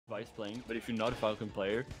twice playing, but if you're not a Falcon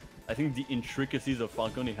player, I think the intricacies of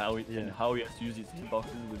Falcon and how he has to use his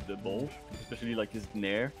hitboxes with the ball, especially like his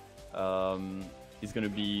nair, is gonna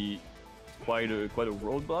be quite a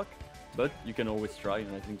roadblock. But you can always try,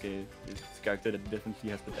 and I think it's a character that definitely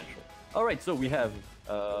has potential. All right, so we have,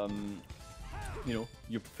 you know,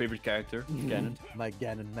 your favorite character, Ganon. My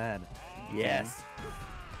Ganon man. Yes.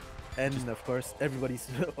 And of course, everybody's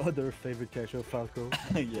other favorite character, Falco.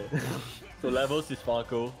 Yeah. So Lavos is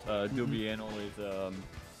Falco. Dubinal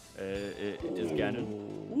is Ganon.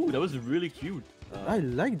 Ooh, that was really cute. I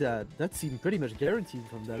like that. That seemed pretty much guaranteed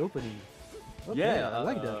from that opening. Okay, yeah, I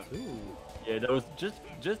like that too. Yeah, that was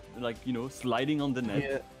just like, you know, sliding on the net.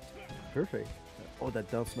 Yeah, perfect. Oh, that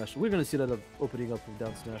down smash. We're gonna see a lot of opening up with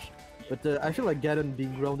down smash. But I feel like Ganon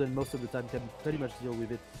being grounded most of the time can pretty much deal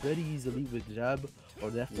with it very easily with jab or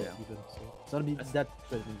left hook even. So it's not be that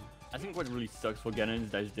threatening. I think what really sucks for Ganon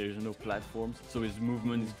is that there's no platforms, so his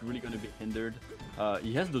movement is really going to be hindered.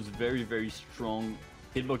 He has those very strong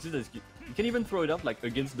hitboxes that you can even throw it up like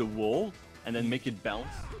against the wall and then make it bounce.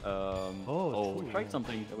 Oh, tried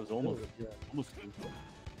something that was almost cool.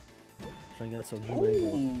 Trying out some new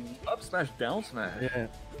angle. Up smash, down smash. Yeah,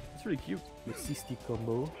 it's really cute. The C-stick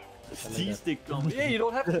combo. C-stick combo. Yeah, you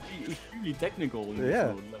don't have to be extremely technical in this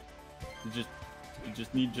mode. Like, you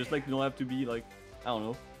just need, just like you don't have to be like, I don't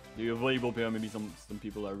know, you're a volleyball player. Maybe some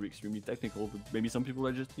people are extremely technical, but maybe some people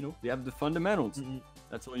are just, you know, they have the fundamentals.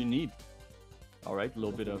 That's all you need. All right, a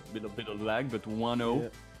little bit of lag, but 1-0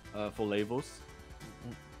 for Lavos.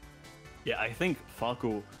 Yeah, I think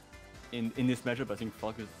Falco in this matchup, I think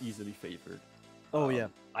Falco is easily favored. Oh yeah.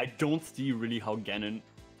 I don't see really how Ganon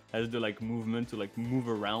has the like movement to like move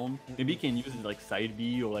around. Maybe he can use it like side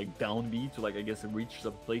B or like down B to like, I guess, reach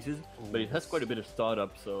some places, but it has quite a bit of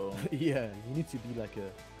startup, so yeah, you need to be like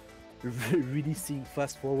a really seeing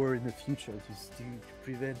fast forward in the future to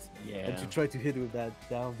prevent and to try to hit with that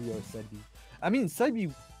down B or side B. I mean, side B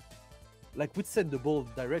like would send the ball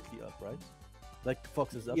directly up, right? Like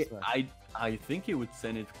Fox's up smash. I think it would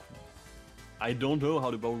send it. I don't know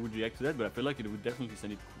how the ball would react to that, but I feel like it would definitely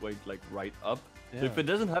send it quite like right up. So if it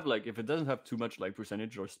doesn't have too much like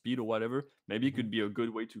percentage or speed or whatever, maybe it could be a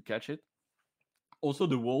good way to catch it. Also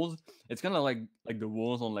the walls, it's kind of like the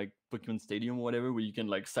walls on like Pokemon Stadium or whatever, where you can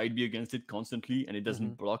like side B against it constantly and it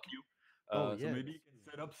doesn't block you. So maybe you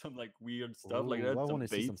can set up some like weird stuff like that. I want to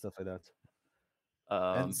see some stuff like that.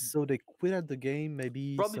 And and so they quit at the game,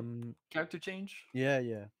 maybe some character change. Yeah.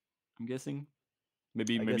 I'm guessing.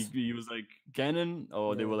 Maybe he was like Ganon,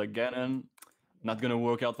 or they were like Ganon. Not gonna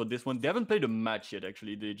work out for this one. They haven't played a match yet.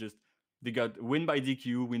 Actually, they got win by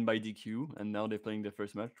DQ, and now they're playing their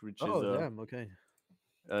first match, which is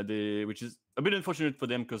which is a bit unfortunate for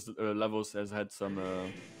them because Lavos has had some.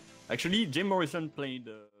 Actually, Jim Morrison played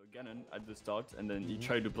Ganon at the start, and then he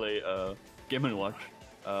tried to play Game & Watch.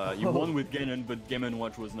 He won with Ganon, but Game &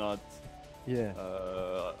 Watch was not.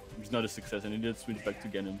 Was not a success, and he did switch back to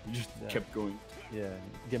Ganon. He just kept going. Yeah,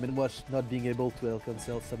 Game & Watch not being able to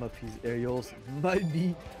cancel some of his aerials might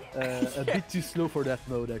be a bit too slow for that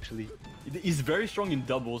mode, actually. He's very strong in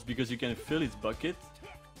doubles because you can fill his bucket,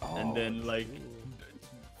 and then like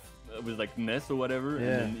with like Ness or whatever, and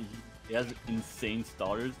then he has insane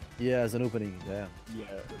starters. Yeah, as an opening.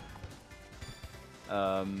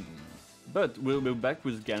 But we'll be back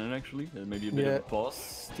with Ganon actually. Maybe a bit of a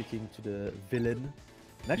pause. Sticking to the villain.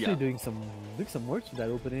 And actually doing some work with that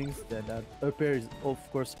openings. That up air is of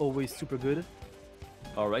course always super good.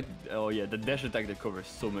 Alright. Oh yeah, the dash attack that covers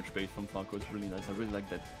so much space from Falco is really nice. I really like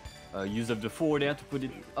that use of the forward air to put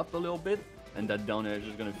it up a little bit, and that down air is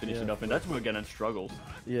just gonna finish it off, and that's where Ganon struggles.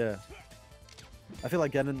 Yeah. I feel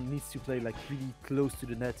like Ganon needs to play like really close to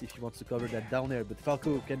the net if he wants to cover that down air, but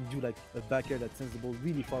Falco can do like a back air that sends the ball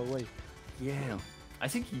really far away. Yeah, I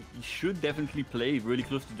think he should definitely play really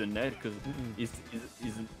close to the net because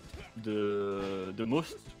the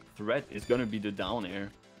most threat is gonna be the down air.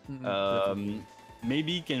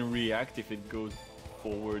 Maybe he can react if it goes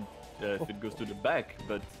forward, if it goes to the back,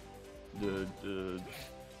 but the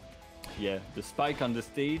spike on the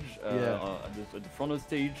stage, at the front of the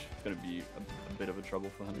stage, is gonna be a bit of a trouble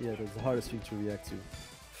for him. Yeah, that's the hardest thing to react to.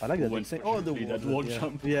 I like that. The wall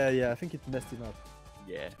jump. Yeah, I think it messed him up.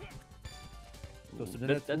 Yeah. Close to the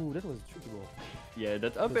net. That was a tricky ball. Yeah,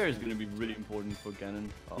 that up air is gonna be really important for Ganon.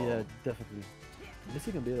 Yeah, definitely.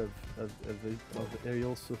 Missing a bit of the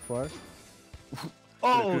aerial so far.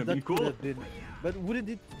 That cool. Could have been, but wouldn't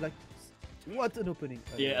it like? What an opening!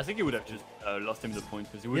 Yeah, I think he would have just lost him the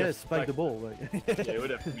point because he would have spiked the ball. Right? Yeah, he would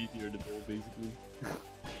have meteored the ball basically.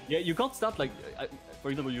 Yeah, you can't start like, for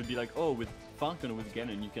example, you'd be like, oh, with Falcon or with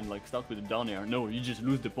Ganon, you can like start with a down air. No, you just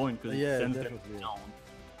lose the point because it sends them down.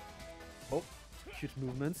 Oh, cute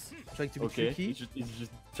movements. Trying to be tricky. He's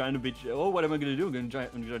just trying to be. Oh, what am I gonna do? I'm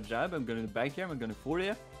gonna jab. I'm gonna back here. I'm gonna forward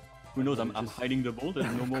here. Who knows? I'm hiding the ball.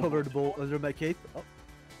 There's no more. Cover the ball under my cape. Oh,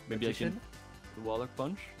 maybe I can. The Waller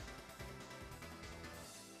punch.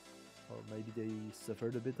 Or maybe they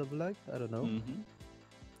suffered a bit of lag. I don't know.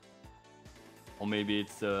 Or maybe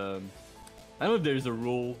it's. I don't know if there's a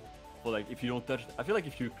rule for like if you don't touch. I feel like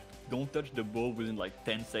if you don't touch the ball within like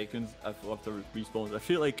 10 seconds after it respawns, I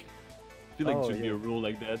feel like there should be a rule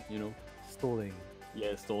like that, you know. Stalling.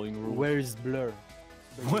 Yeah, stalling rule. Where is Blur?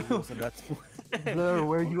 Blur,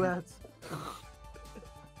 where you at?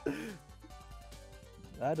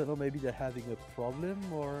 I don't know, maybe they're having a problem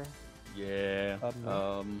or... Yeah, I don't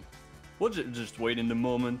know. We'll just wait in the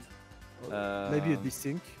moment. Maybe a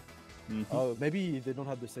desync. Oh, maybe they don't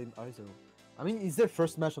have the same ISO. I mean, it's their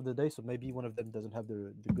first match of the day, so maybe one of them doesn't have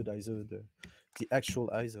the good ISO, the actual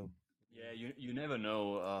ISO. Yeah, you never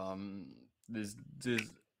know. There's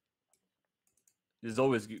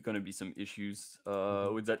always gonna be some issues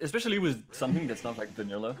with that, especially with something that's not like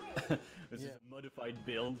vanilla. It's just a modified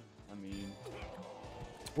build. I mean,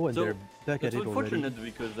 and they're back at it already. It's unfortunate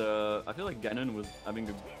because I feel like Ganon was having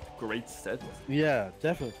a great set. Yeah,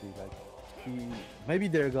 definitely. Like, maybe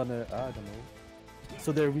they're gonna. I don't know.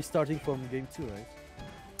 So they're restarting from game 2, right?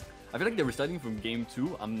 I feel like they're restarting from game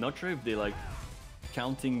 2. I'm not sure if they like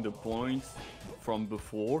counting the points from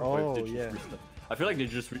before. Or if they just restart. I feel like I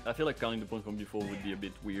feel like counting the points from before would be a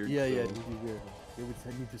bit weird. Yeah, it would be weird. They would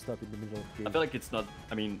need to stop in the middle of the game. I feel like it's not.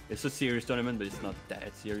 I mean, it's a serious tournament, but it's not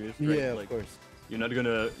that serious. Right? Yeah, like, of course. You're not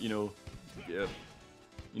gonna, you're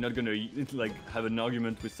not gonna like have an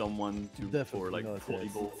argument with someone for like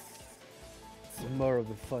volleyball. It's more of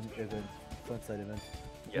a fun event, side event.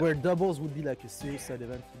 Yeah. Where doubles would be like a serious side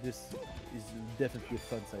event, this is definitely a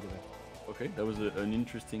fun side event. Okay, that was an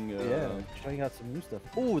interesting. Trying out some new stuff.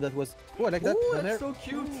 Oh, that was. Oh, I like that. Oh, that's so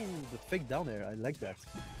cute. Ooh, the fake down air, I like that.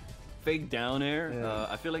 Fake down air. Yeah.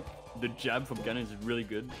 I feel like the jab from Ganon is really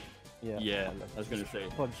good. Yeah, I was gonna say.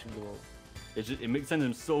 Punching the wall. It makes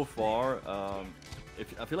sense so far. I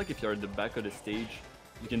feel like if you're at the back of the stage,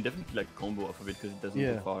 you can definitely like combo off of it because it doesn't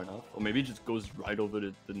go far enough, or maybe it just goes right over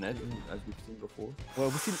the net as we've seen before.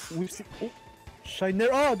 Well, we've seen. Oh, Shiner!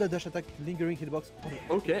 Oh, the dash attack, lingering hitbox.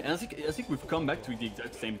 Okay, and I think we've come back to the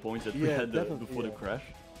exact same points that we had before the crash.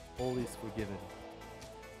 All is forgiven.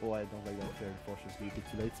 Oh, I don't like that fair, unfortunately. A bit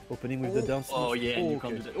too late. Opening with the down smash. Oh yeah, and you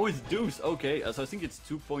come to that. Oh, it's deuce. Okay, so I think it's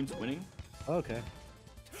 2 points winning. Okay.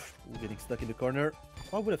 Ooh, getting stuck in the corner.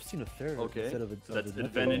 Oh, I would have seen a fair instead of a. So that's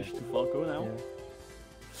advantage to Falco now. Yeah.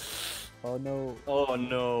 Oh no. Oh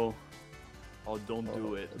no. Oh, don't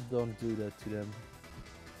do it. Don't do that to them.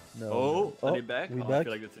 No. Oh, are they back? Back? I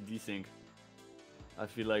feel like that's a desync. I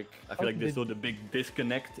feel like they saw the big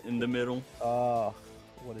disconnect in the middle. Ah,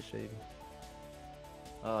 what a shame.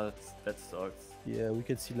 Ah, that sucks. Yeah, we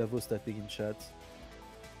can see Lavos typing in chat.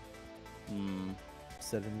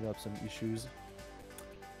 Setting up some issues.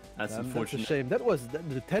 That's unfortunate. That's a shame.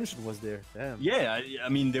 The tension was there. Damn. Yeah, I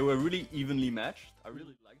mean they were really evenly matched. I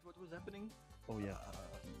really liked what was happening. Oh yeah.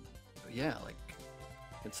 But yeah, like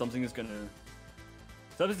it's something that's gonna.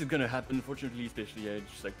 Something is gonna happen. Unfortunately, especially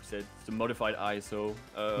just like we said, it's a modified ISO.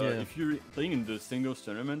 If you're playing in the singles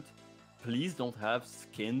tournament, please don't have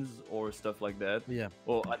skins or stuff like that. Yeah.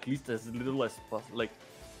 Or at least as little as possible. Like,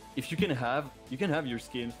 if you can have your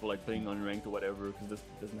skins for like playing unranked or whatever, because this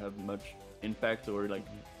doesn't have much impact. Or like,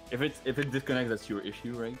 if it disconnects, that's your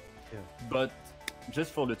issue, right? Yeah. But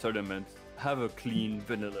just for the tournament, have a clean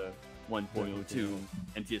vanilla 1.02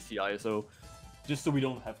 NTSC ISO, just so we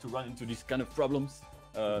don't have to run into these kind of problems.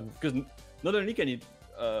 Because not only can it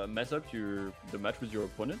mess up the match with your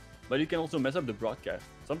opponent, but it can also mess up the broadcast.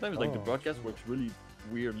 Sometimes like the broadcast works really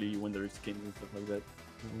weirdly when there's skins and stuff like that.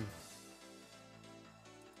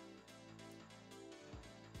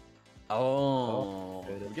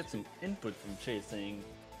 We get some input from Chase saying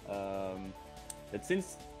that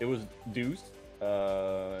since it was deuce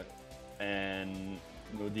and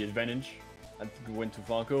the advantage went to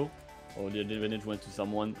Falco, or the advantage went to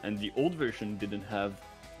someone, and the old version didn't have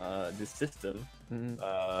this system.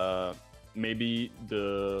 Maybe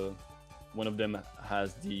one of them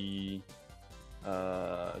has the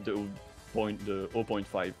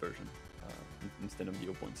 0.5 version instead of the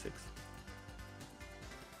 0.6.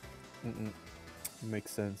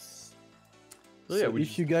 Makes sense. So yeah,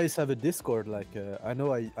 if you guys have a Discord, like I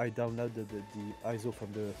know I downloaded the ISO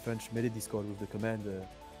from the French Medi Discord with the command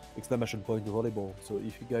 !volleyball. So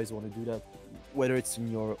if you guys want to do that, whether it's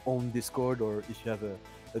in your own Discord or if you have a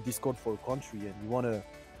Discord for a country and you want to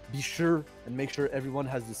be sure and make sure everyone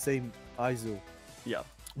has the same ISO,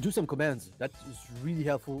 do some commands. That is really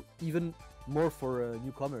helpful, even more for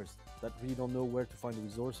newcomers that really don't know where to find the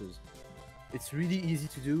resources. It's really easy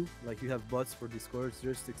to do. Like, you have bots for Discord,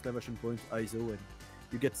 just exclamation point ISO, and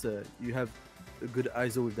you get you have a good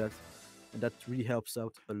ISO with that, and that really helps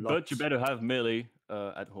out a lot. But you better have melee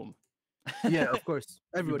at home. Yeah, of course.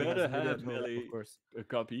 Everybody You better has have melee at home, melee of course. a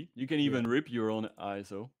copy. You can even rip your own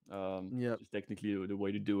ISO. Yeah, It's technically the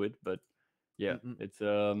way to do it, but yeah, it's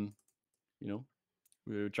you know,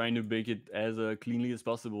 we're trying to make it as cleanly as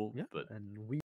possible. yeah, But and we